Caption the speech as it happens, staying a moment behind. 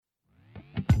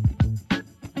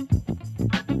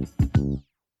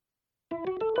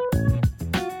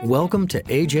Welcome to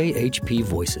AJHP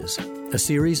Voices, a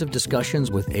series of discussions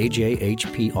with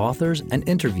AJHP authors and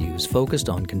interviews focused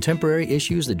on contemporary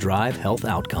issues that drive health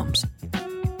outcomes.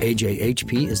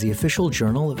 AJHP is the official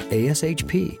journal of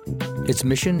ASHP. Its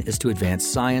mission is to advance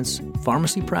science,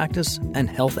 pharmacy practice, and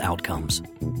health outcomes.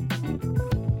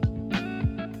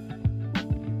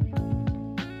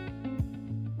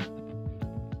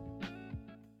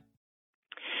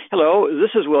 Hello,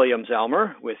 this is William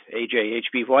Zellmer with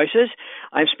AJHP Voices.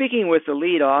 I'm speaking with the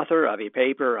lead author of a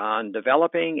paper on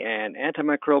developing an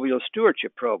antimicrobial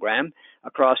stewardship program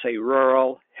across a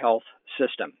rural health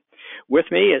system. With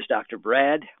me is Dr.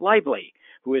 Brad Lively,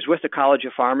 who is with the College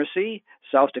of Pharmacy,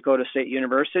 South Dakota State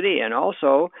University, and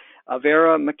also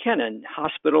Avera McKinnon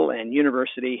Hospital and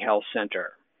University Health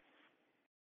Center.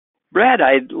 Brad,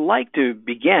 I'd like to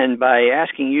begin by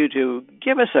asking you to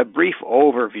give us a brief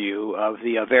overview of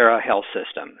the Avera Health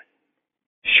System.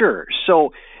 Sure.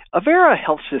 So Avera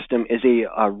Health System is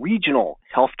a regional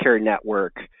healthcare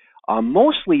network,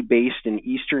 mostly based in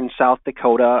eastern South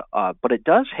Dakota, but it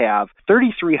does have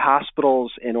 33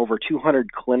 hospitals and over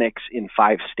 200 clinics in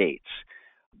 5 states.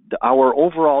 Our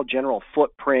overall general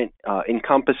footprint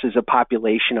encompasses a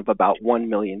population of about 1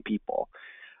 million people.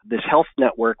 This health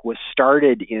network was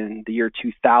started in the year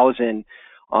 2000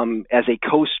 as a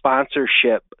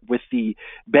co-sponsorship with the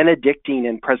Benedictine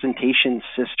and Presentation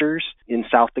Sisters in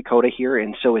South Dakota here,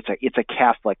 and so it's a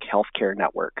Catholic healthcare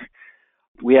network.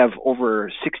 We have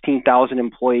over 16,000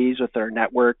 employees with our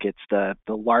network. It's the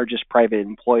largest private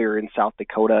employer in South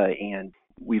Dakota, and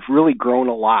we've really grown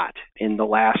a lot in the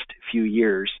last few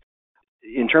years.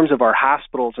 In terms of our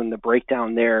hospitals and the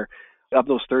breakdown there, of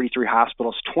those 33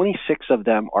 hospitals, 26 of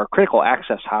them are critical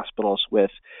access hospitals with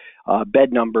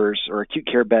bed numbers or acute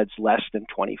care beds less than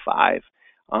 25.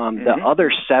 The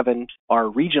other 7 are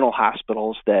regional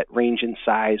hospitals that range in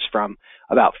size from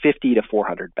about 50 to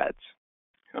 400 beds.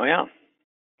 Oh, yeah.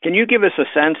 Can you give us a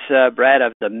sense, Brad,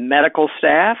 of the medical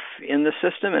staff in the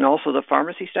system and also the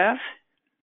pharmacy staff?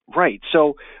 Right.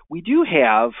 So we do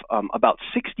have about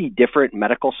 60 different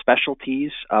medical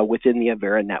specialties within the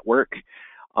Avera network.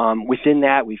 Within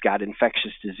that, we've got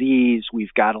infectious disease.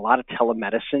 We've got a lot of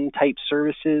telemedicine type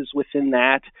services within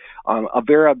that.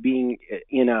 Avera being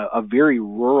in a very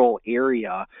rural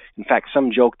area. In fact,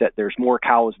 some joke that there's more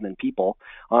cows than people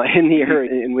in the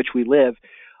area in which we live,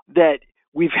 that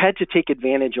we've had to take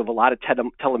advantage of a lot of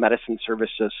telemedicine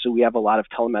services. So we have a lot of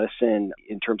telemedicine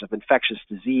in terms of infectious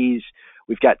disease.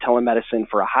 We've got telemedicine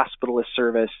for a hospitalist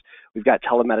service. We've got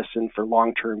telemedicine for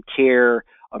long-term care,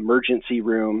 emergency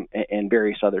room, and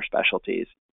various other specialties.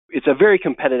 It's a very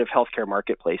competitive healthcare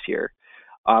marketplace here.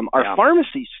 Our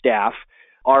pharmacy staff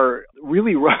are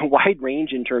really wide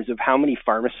range in terms of how many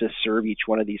pharmacists serve each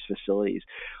one of these facilities.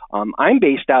 I'm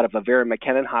based out of Avera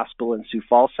McKinnon Hospital in Sioux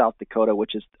Falls, South Dakota,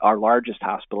 which is our largest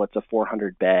hospital. It's a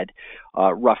 400-bed,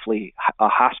 roughly,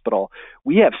 hospital.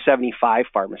 We have 75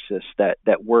 pharmacists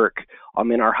that work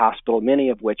in our hospital, many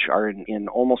of which are in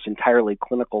almost entirely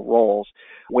clinical roles,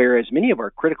 whereas many of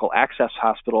our critical access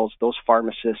hospitals, those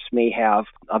pharmacists may have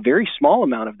a very small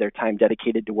amount of their time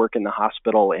dedicated to work in the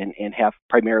hospital and have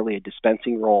primarily a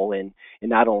dispensing role in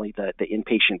not only the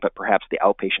inpatient, but perhaps the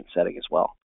outpatient setting as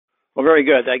well. Well, very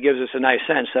good. That gives us a nice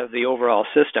sense of the overall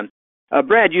system.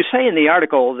 Brad, you say in the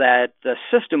article that the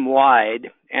system-wide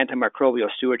antimicrobial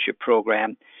stewardship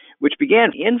program, which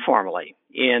began informally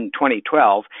in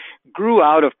 2012, grew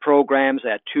out of programs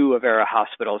at 2 Avera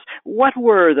hospitals. What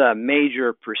were the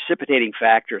major precipitating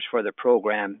factors for the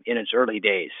program in its early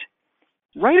days?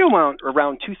 Right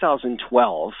around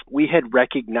 2012, we had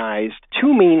recognized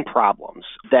 2 main problems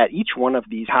that each one of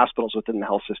these hospitals within the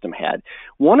health system had.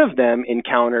 One of them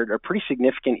encountered a pretty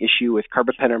significant issue with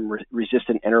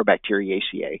carbapenem-resistant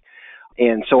Enterobacteriaceae.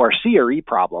 And so our CRE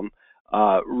problem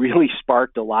really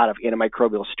sparked a lot of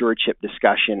antimicrobial stewardship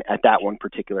discussion at that one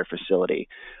particular facility.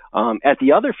 At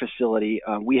the other facility,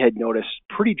 we had noticed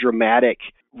pretty dramatic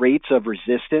rates of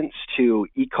resistance to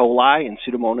E. coli and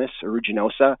Pseudomonas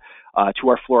aeruginosa, to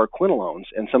our fluoroquinolones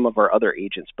and some of our other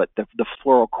agents. But the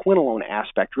fluoroquinolone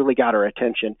aspect really got our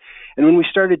attention. And when we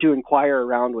started to inquire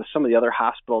around with some of the other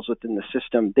hospitals within the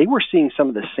system, they were seeing some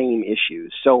of the same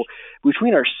issues. So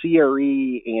between our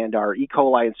CRE and our E.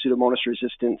 coli and Pseudomonas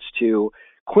resistance to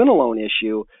quinolone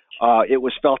issue, it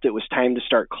was felt it was time to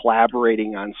start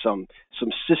collaborating on some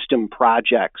system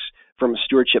projects from a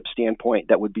stewardship standpoint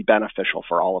that would be beneficial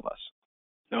for all of us.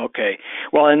 Okay.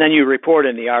 Well, and then you report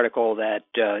in the article that,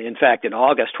 in fact, in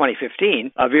August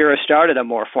 2015, Avera started a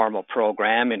more formal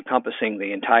program encompassing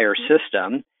the entire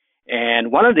system. And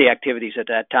one of the activities at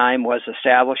that time was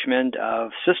establishment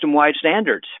of system-wide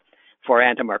standards for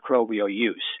antimicrobial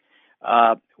use.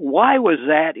 Why was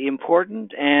that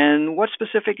important, and what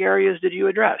specific areas did you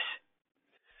address?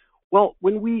 Well,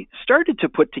 when we started to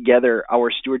put together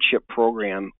our stewardship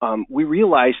program, we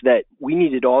realized that we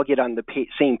needed to all get on the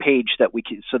same page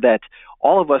so that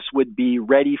all of us would be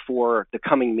ready for the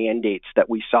coming mandates that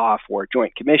we saw for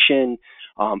Joint Commission,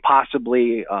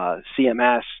 possibly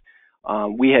CMS.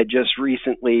 We had just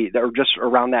recently, or just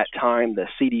around that time, the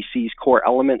CDC's core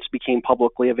elements became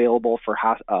publicly available for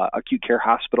acute care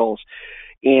hospitals.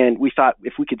 And we thought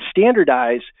if we could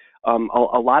standardize a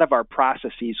lot of our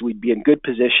processes, we'd be in good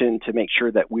position to make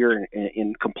sure that we're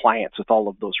in compliance with all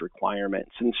of those requirements.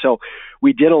 And so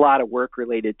we did a lot of work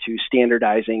related to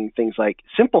standardizing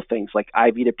simple things like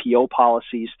IV to PO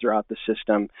policies throughout the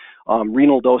system,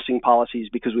 renal dosing policies,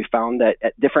 because we found that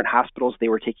at different hospitals, they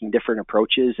were taking different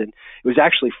approaches. And it was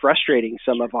actually frustrating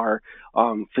some of our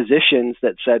physicians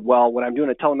that said, well, when I'm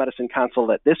doing a telemedicine consult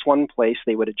at this one place,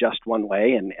 they would adjust one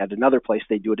way, and at another place,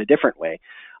 they do it a different way.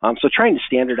 So trying to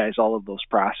standardize all of those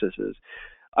processes.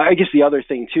 I guess the other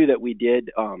thing, too, that we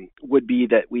did would be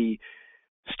that we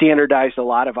standardized a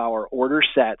lot of our order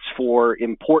sets for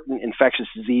important infectious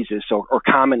diseases or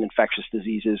common infectious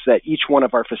diseases, that each one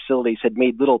of our facilities had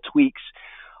made little tweaks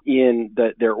in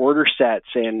their order sets,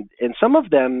 and some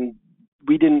of them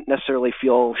we didn't necessarily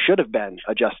feel should have been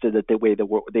adjusted the way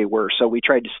they were. So we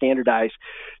tried to standardize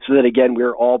so that, again, we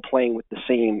were all playing with the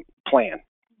same plan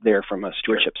there from a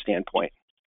stewardship standpoint.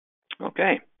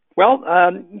 Okay. Well,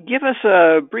 give us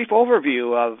a brief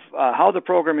overview of how the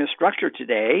program is structured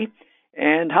today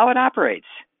and how it operates.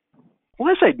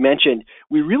 Well, as I'd mentioned,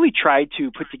 we really tried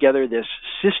to put together this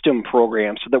system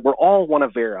program so that we're all one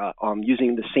Avera,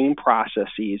 using the same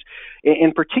processes.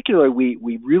 In particular, we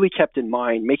really kept in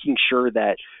mind making sure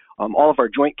that all of our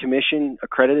Joint Commission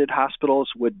accredited hospitals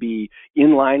would be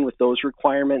in line with those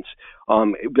requirements,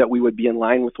 that we would be in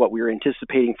line with what we were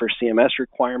anticipating for CMS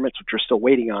requirements, which we're still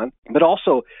waiting on, but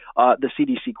also the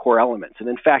CDC core elements. And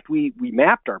in fact, we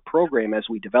mapped our program as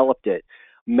we developed it,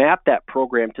 mapped that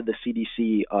program to the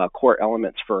CDC core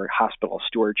elements for hospital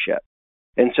stewardship.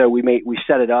 And so we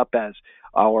set it up as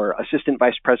our Assistant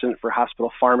Vice President for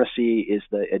Hospital Pharmacy is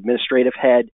the administrative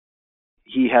head.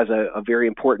 He has a very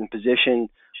important position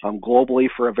globally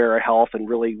for Avera Health, and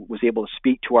really was able to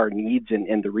speak to our needs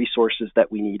and the resources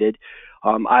that we needed.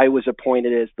 I was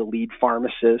appointed as the lead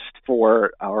pharmacist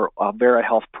for our Avera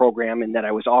Health program, and that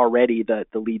I was already the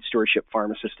lead stewardship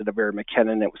pharmacist at Avera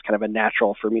McKinnon. It was kind of a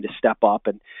natural for me to step up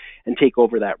and take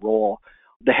over that role.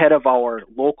 The head of our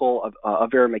local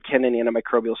Avera McKinnon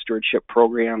antimicrobial stewardship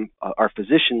program, our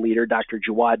physician leader, Dr.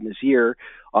 Jawad Nazir,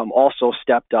 also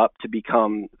stepped up to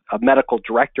become a medical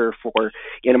director for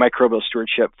antimicrobial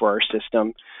stewardship for our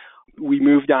system. We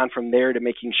moved on from there to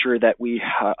making sure that we,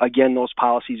 again, those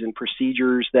policies and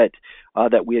procedures that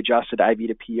we adjusted, IV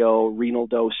to PO, renal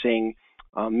dosing,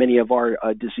 many of our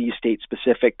disease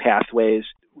state-specific pathways.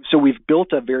 So we've built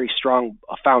a very strong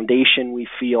foundation, we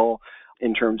feel,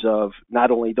 in terms of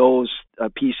not only those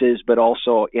pieces, but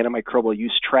also antimicrobial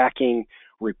use tracking,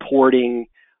 reporting,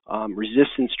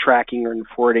 resistance tracking and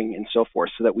reporting, and so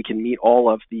forth, so that we can meet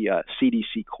all of the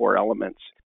CDC core elements.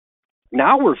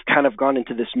 Now we've kind of gone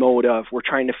into this mode of we're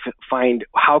trying to find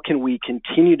how can we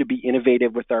continue to be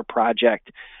innovative with our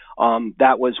project.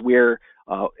 That was where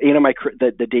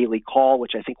the daily call,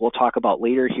 which I think we'll talk about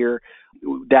later here,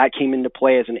 that came into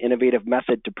play as an innovative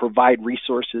method to provide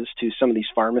resources to some of these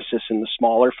pharmacists in the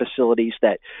smaller facilities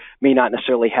that may not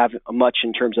necessarily have much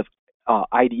in terms of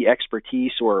ID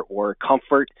expertise or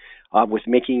comfort with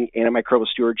making antimicrobial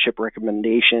stewardship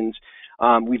recommendations.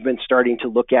 We've been starting to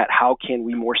look at how can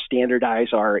we more standardize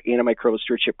our antimicrobial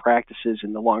stewardship practices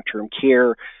in the long-term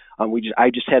care. I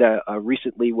just had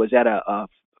recently was at a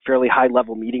fairly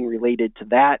high-level meeting related to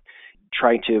that,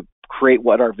 trying to create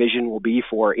what our vision will be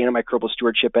for antimicrobial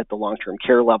stewardship at the long-term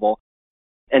care level.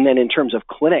 And then in terms of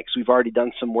clinics, we've already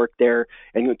done some work there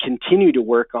and we continue to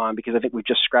work on, because I think we've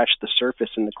just scratched the surface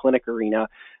in the clinic arena,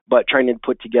 but trying to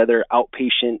put together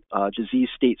outpatient disease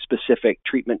state-specific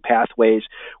treatment pathways.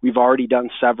 We've already done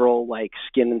several like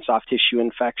skin and soft tissue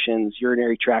infections,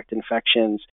 urinary tract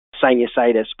infections,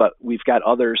 sinusitis, but we've got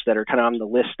others that are kind of on the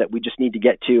list that we just need to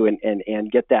get to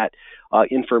and get that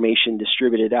information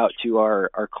distributed out to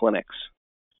our clinics.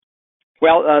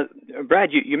 Well, Brad,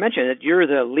 you mentioned that you're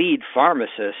the lead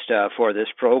pharmacist for this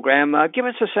program. Give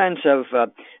us a sense of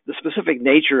the specific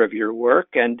nature of your work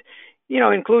and,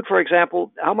 include, for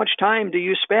example, how much time do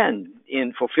you spend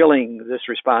in fulfilling this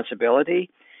responsibility?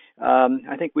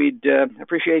 I think we'd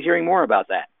appreciate hearing more about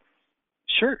that.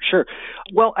 Sure.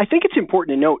 Well, I think it's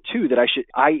important to note, too, that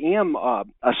I am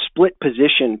a split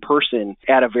position person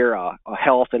at Avera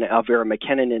Health and Avera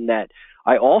McKinnon, in that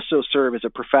I also serve as a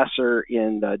professor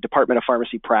in the Department of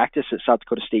Pharmacy Practice at South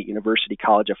Dakota State University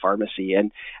College of Pharmacy.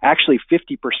 And actually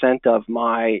 50% of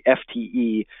my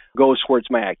FTE goes towards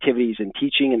my activities in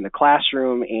teaching in the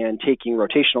classroom and taking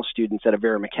rotational students at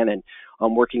Avera McKinnon,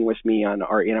 working with me on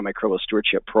our antimicrobial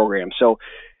stewardship program. So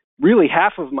really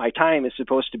half of my time is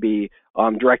supposed to be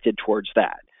directed towards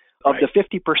that. Of the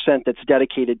 50% that's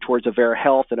dedicated towards Avera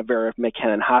Health and Avera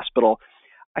McKinnon Hospital,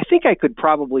 I think I could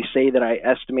probably say that I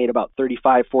estimate about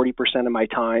 35-40% of my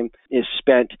time is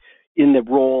spent in the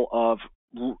role of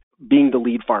being the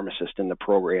lead pharmacist in the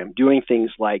program, doing things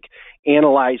like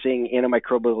analyzing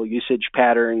antimicrobial usage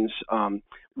patterns,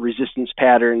 resistance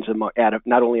patterns at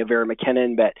not only Avera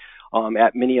McKinnon, but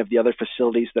at many of the other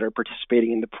facilities that are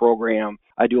participating in the program.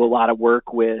 I do a lot of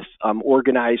work with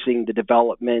organizing the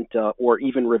development or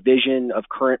even revision of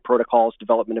current protocols,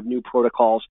 development of new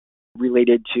protocols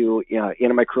related to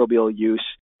antimicrobial use.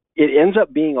 It ends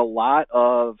up being a lot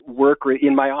of work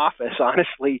in my office,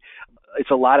 honestly. It's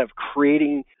a lot of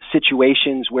creating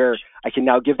situations where I can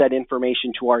now give that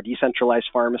information to our decentralized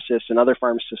pharmacists and other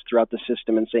pharmacists throughout the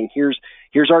system and saying,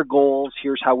 here's our goals,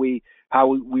 here's how we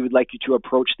would like you to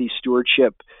approach these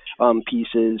stewardship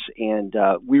pieces. And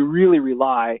I really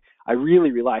rely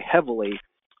heavily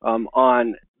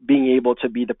on being able to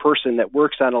be the person that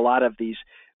works on a lot of these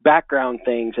background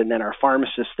things, and then our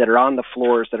pharmacists that are on the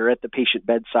floors, that are at the patient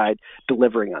bedside,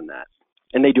 delivering on that.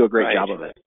 And they do a great job of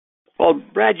it. Well,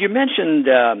 Brad, you mentioned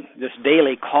this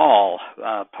daily call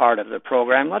part of the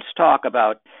program. Let's talk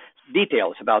about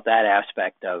details about that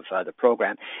aspect of the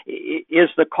program. Is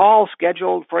the call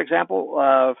scheduled, for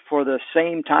example, for the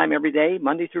same time every day,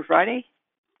 Monday through Friday?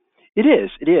 It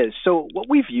is. So what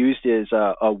we've used is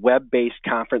a web-based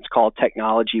conference call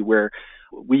technology where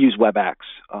we use WebEx.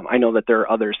 I know that there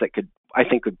are others that could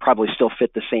probably still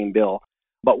fit the same bill.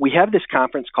 But we have this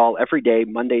conference call every day,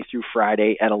 Monday through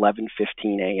Friday at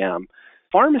 11:15 a.m.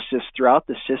 Pharmacists throughout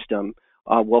the system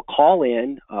will call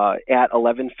in at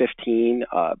 11:15.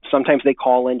 Sometimes they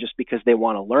call in just because they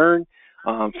want to learn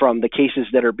from the cases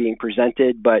that are being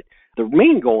presented. But the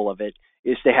main goal of it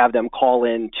is to have them call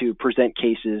in to present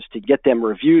cases, to get them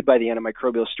reviewed by the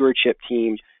antimicrobial stewardship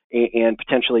team, and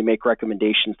potentially make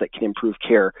recommendations that can improve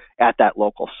care at that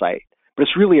local site. But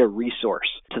it's really a resource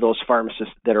to those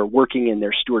pharmacists that are working in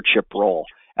their stewardship role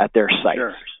at their site.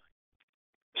 Sure.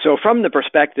 So from the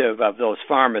perspective of those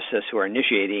pharmacists who are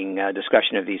initiating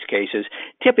discussion of these cases,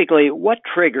 typically what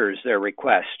triggers their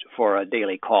request for a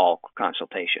daily call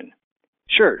consultation?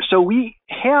 Sure. So we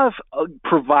have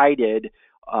provided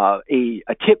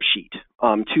a tip sheet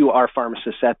to our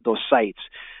pharmacists at those sites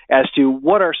as to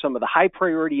what are some of the high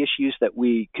priority issues that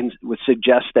we would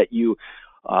suggest that you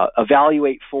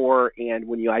evaluate for, and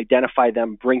when you identify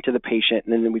them, bring to the patient.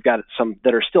 And then we've got some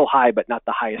that are still high, but not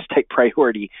the highest type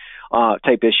priority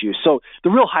type issues. So the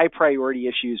real high priority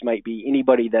issues might be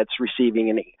anybody that's receiving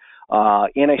an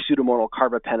anti-pseudomonal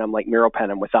carbapenem like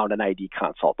meropenem without an ID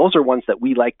consult. Those are ones that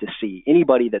we like to see.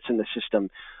 Anybody that's in the system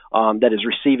that is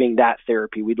receiving that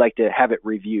therapy, we'd like to have it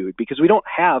reviewed, because we don't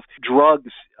have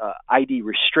drugs ID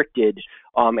restricted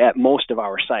at most of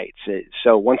our sites.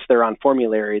 So once they're on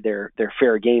formulary, they're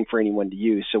fair game for anyone to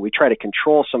use. So we try to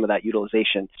control some of that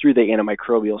utilization through the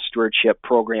antimicrobial stewardship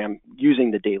program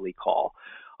using the daily call.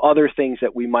 Other things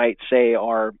that we might say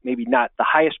are maybe not the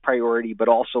highest priority, but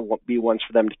also won't be ones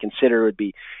for them to consider would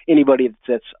be anybody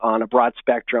that's on a broad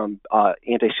spectrum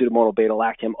anti-pseudomonal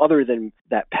beta-lactam other than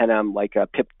that penem, like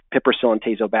piperacillin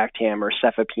tazobactam or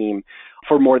cefepime,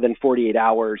 for more than 48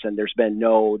 hours, and there's been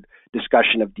no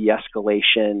discussion of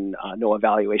de-escalation, no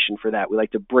evaluation for that. We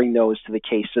like to bring those to the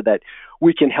case so that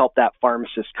we can help that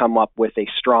pharmacist come up with a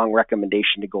strong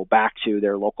recommendation to go back to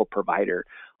their local provider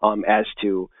as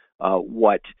to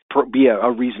what be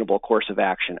a reasonable course of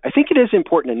action. I think it is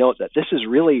important to note that this is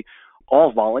really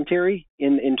all voluntary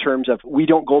in terms of we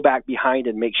don't go back behind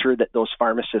and make sure that those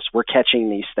pharmacists were catching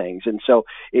these things. And so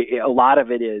a lot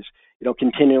of it is,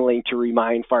 continually to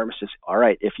remind pharmacists, all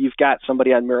right, if you've got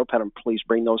somebody on meropenem, please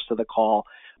bring those to the call.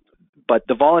 But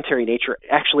the voluntary nature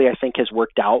actually, I think, has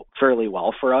worked out fairly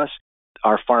well for us.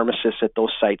 Our pharmacists at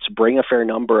those sites bring a fair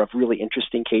number of really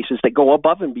interesting cases that go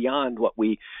above and beyond what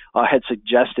we had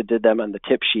suggested to them on the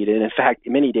tip sheet. And in fact,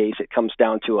 many days it comes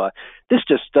down to this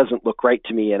just doesn't look right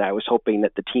to me, and I was hoping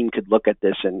that the team could look at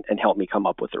this and help me come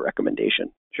up with a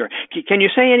recommendation. Sure. Can you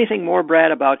say anything more,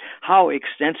 Brad, about how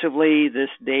extensively this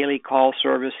daily call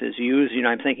service is used?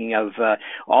 I'm thinking of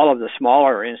all of the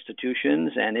smaller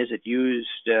institutions, and is it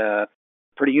used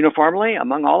pretty uniformly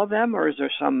among all of them, or is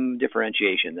there some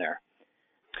differentiation there?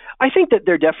 I think that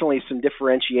there definitely some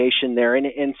differentiation there,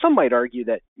 and some might argue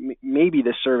that maybe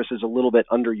this service is a little bit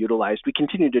underutilized. We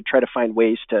continue to try to find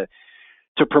ways to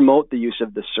promote the use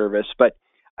of this service, but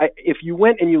if you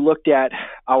went and you looked at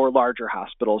our larger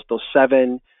hospitals, those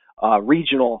 7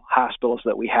 regional hospitals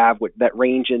that we have that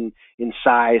range in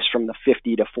size from the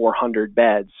 50 to 400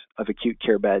 beds of acute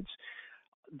care beds,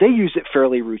 they use it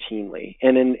fairly routinely.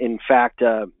 And in fact,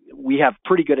 we have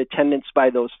pretty good attendance by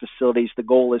those facilities. The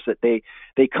goal is that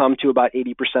they come to about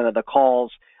 80% of the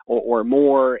calls or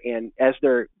more. And as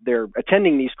they're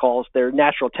attending these calls, their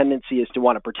natural tendency is to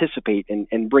want to participate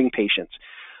and bring patients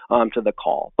to the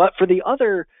call. But for the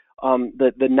other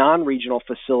the non-regional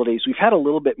facilities, we've had a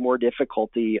little bit more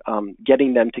difficulty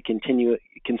getting them to continue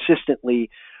consistently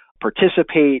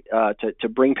participate, to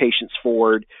bring patients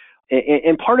forward.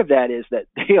 And part of that is that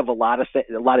they have a lot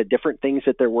of different things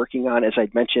that they're working on. As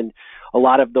I'd mentioned, a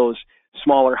lot of those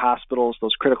smaller hospitals,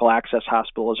 those critical access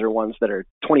hospitals, are ones that are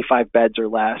 25 beds or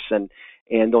less, and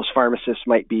those pharmacists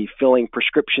might be filling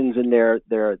prescriptions in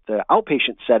the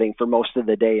outpatient setting for most of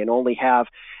the day and only have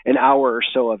an hour or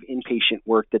so of inpatient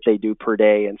work that they do per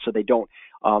day, and so they don't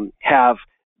have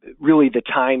really the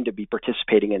time to be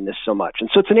participating in this so much.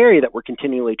 And so it's an area that we're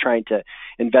continually trying to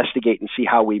investigate and see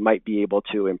how we might be able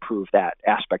to improve that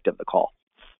aspect of the call.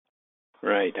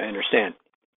 Right, I understand.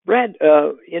 Brad,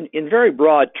 in very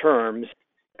broad terms,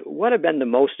 what have been the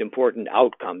most important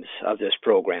outcomes of this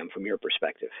program from your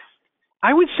perspective?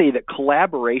 I would say that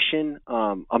collaboration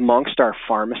amongst our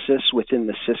pharmacists within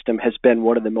the system has been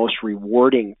one of the most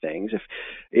rewarding things.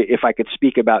 If I could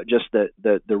speak about just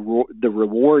the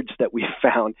rewards that we've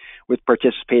found with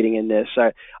participating in this,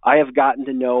 I have gotten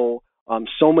to know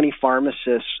so many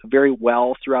pharmacists very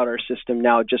well throughout our system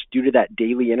now, just due to that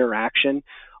daily interaction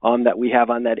that we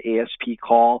have on that ASP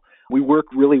call. We work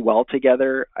really well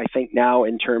together, I think, now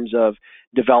in terms of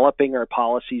developing our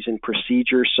policies and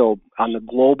procedures. So on the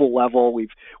global level, we've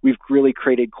really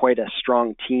created quite a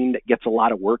strong team that gets a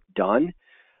lot of work done.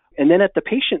 And then at the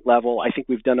patient level, I think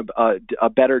we've done a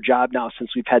better job now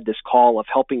since we've had this call of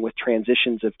helping with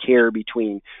transitions of care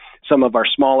between some of our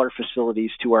smaller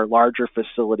facilities to our larger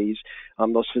facilities.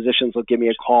 Those physicians will give me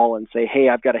a call and say, hey,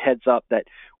 I've got a heads up that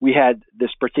we had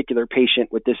this particular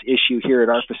patient with this issue here at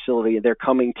our facility, and they're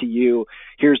coming to you.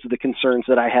 Here's the concerns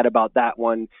that I had about that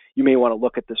one. You may want to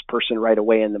look at this person right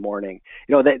away in the morning.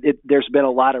 There's been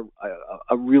a lot of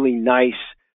a really nice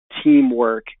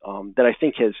teamwork that I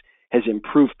think has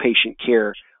improved patient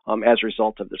care as a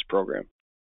result of this program.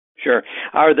 Sure.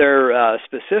 Are there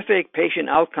specific patient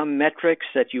outcome metrics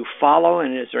that you follow,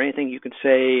 and is there anything you can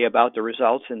say about the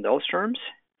results in those terms?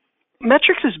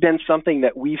 Metrics has been something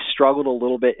that we've struggled a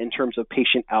little bit in terms of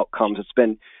patient outcomes. It's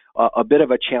been a bit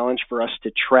of a challenge for us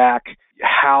to track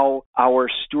how our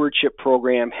stewardship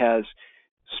program has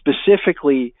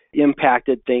specifically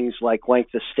impacted things like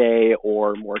length of stay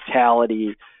or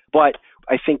mortality. But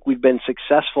I think we've been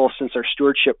successful since our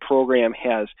stewardship program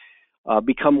has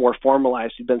become more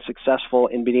formalized. We've been successful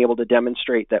in being able to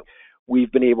demonstrate that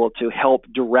we've been able to help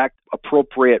direct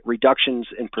appropriate reductions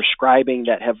in prescribing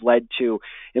that have led to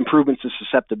improvements in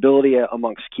susceptibility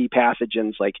amongst key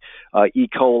pathogens like E.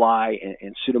 coli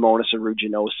and Pseudomonas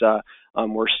aeruginosa.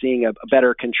 We're seeing a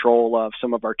better control of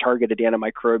some of our targeted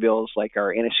antimicrobials like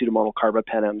our anti-pseudomonal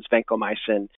carbapenems,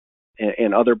 vancomycin,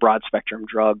 and other broad-spectrum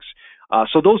drugs.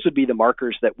 So those would be the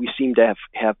markers that we seem to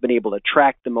have been able to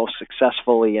track the most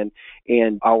successfully,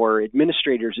 and our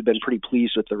administrators have been pretty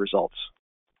pleased with the results.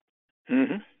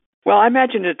 Mm-hmm. Well, I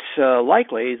imagine it's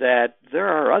likely that there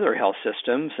are other health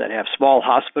systems that have small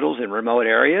hospitals in remote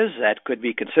areas that could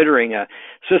be considering a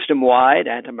system-wide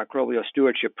antimicrobial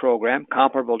stewardship program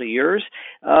comparable to yours.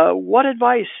 What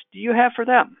advice do you have for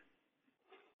them?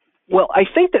 Well, I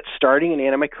think that starting an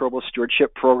antimicrobial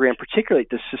stewardship program, particularly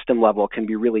at the system level, can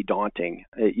be really daunting.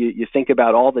 You think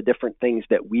about all the different things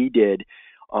that we did.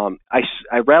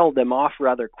 I rattled them off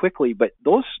rather quickly, but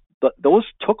those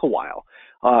took a while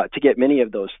to get many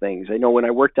of those things. I know when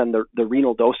I worked on the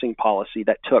renal dosing policy,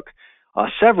 that took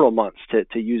several months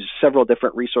to use several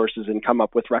different resources and come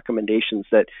up with recommendations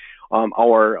that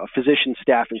our physician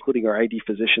staff, including our ID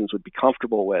physicians, would be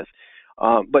comfortable with.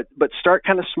 But start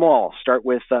kind of small. Start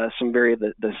with some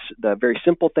the very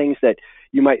simple things that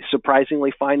you might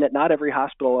surprisingly find that not every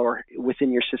hospital or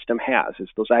within your system has. Is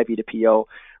those IV to PO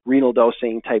renal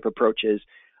dosing type approaches.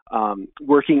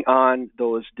 Working on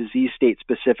those disease state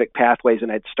specific pathways,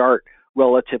 and I'd start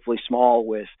relatively small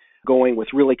with going with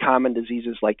really common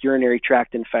diseases like urinary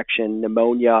tract infection,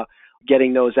 pneumonia,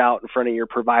 getting those out in front of your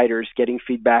providers, getting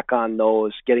feedback on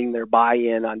those, getting their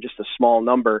buy-in on just a small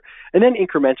number, and then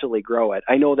incrementally grow it.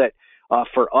 I know that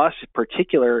For us in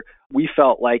particular, we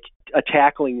felt like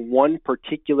tackling one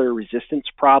particular resistance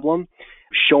problem,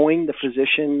 showing the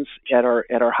physicians at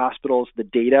our hospitals the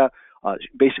data,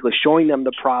 basically showing them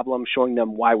the problem, showing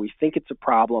them why we think it's a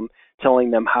problem,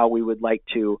 telling them how we would like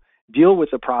to deal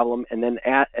with the problem, and then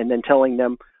telling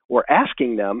them or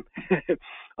asking them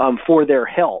for their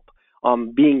help,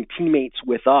 being teammates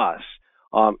with us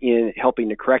in helping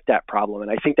to correct that problem.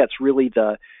 And I think that's really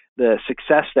the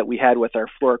success that we had with our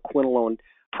fluoroquinolone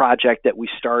project that we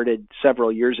started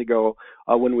several years ago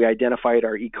when we identified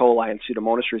our E. coli and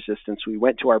Pseudomonas resistance. We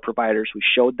went to our providers, we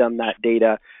showed them that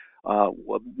data,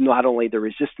 not only the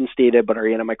resistance data, but our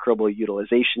antimicrobial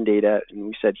utilization data, and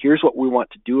we said, here's what we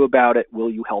want to do about it.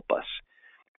 Will you help us?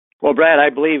 Well, Brad, I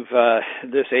believe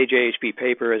this AJHP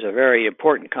paper is a very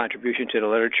important contribution to the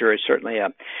literature. It's certainly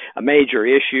a major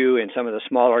issue in some of the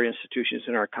smaller institutions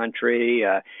in our country,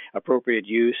 appropriate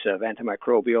use of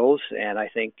antimicrobials, and I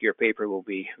think your paper will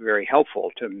be very helpful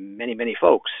to many, many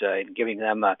folks in giving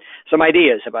them some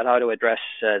ideas about how to address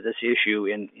this issue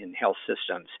in health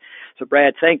systems. So,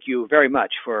 Brad, thank you very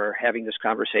much for having this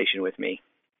conversation with me.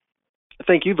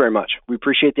 Thank you very much. We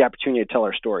appreciate the opportunity to tell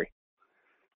our story.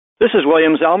 This is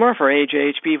William Zellmer for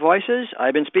AJHP Voices.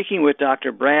 I've been speaking with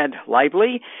Dr. Brad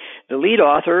Lively, the lead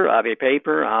author of a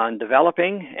paper on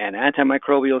developing an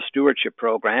antimicrobial stewardship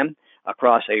program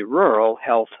across a rural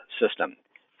health system.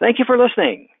 Thank you for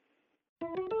listening.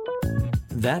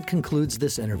 That concludes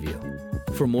this interview.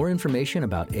 For more information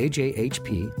about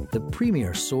AJHP, the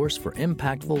premier source for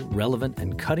impactful, relevant,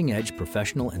 and cutting-edge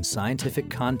professional and scientific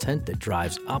content that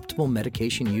drives optimal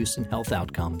medication use and health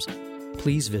outcomes,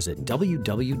 please visit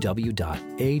www.ajhp.org.